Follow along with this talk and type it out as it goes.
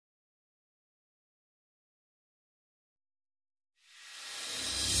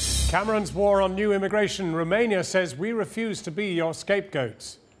Cameron's war on new immigration. Romania says we refuse to be your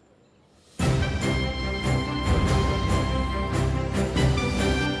scapegoats.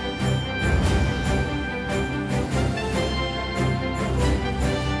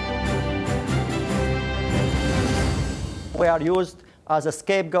 We are used as a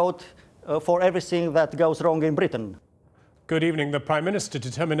scapegoat for everything that goes wrong in Britain. Good evening. The Prime Minister's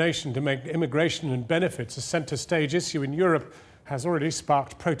determination to make immigration and benefits a centre stage issue in Europe has already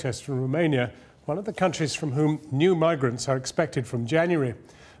sparked protests from Romania, one of the countries from whom new migrants are expected from January.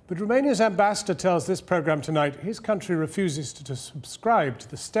 But Romania's ambassador tells this programme tonight his country refuses to subscribe to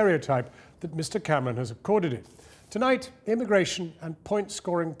the stereotype that Mr Cameron has accorded it. Tonight, immigration and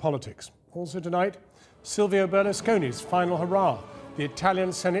point-scoring politics. Also tonight, Silvio Berlusconi's final hurrah. The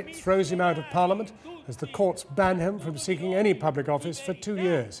Italian Senate throws him out of Parliament as the courts ban him from seeking any public office for 2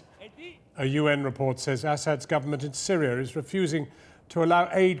 years. A UN report says Assad's government in Syria is refusing to allow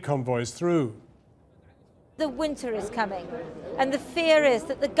aid convoys through. The winter is coming, and the fear is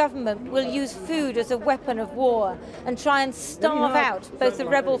that the government will use food as a weapon of war and try and starve out both the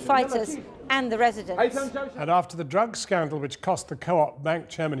rebel fighters and the residents. And after the drug scandal which cost the Co-op bank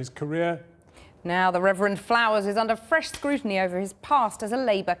chairman his career, now the Reverend Flowers is under fresh scrutiny over his past as a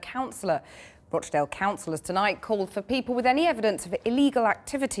Labour councillor. Rochdale councillors tonight called for people with any evidence of illegal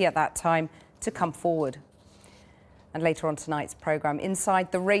activity at that time to come forward. And later on tonight's programme,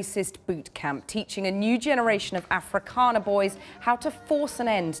 inside the racist boot camp, teaching a new generation of Afrikaner boys how to force an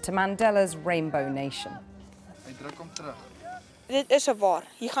end to Mandela's Rainbow Nation. Dit is waar.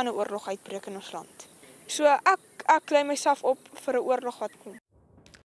 Hier gaan 'n oorlog uitbreek in ons land. So ek lei myself op vir 'n oorlog wat kom.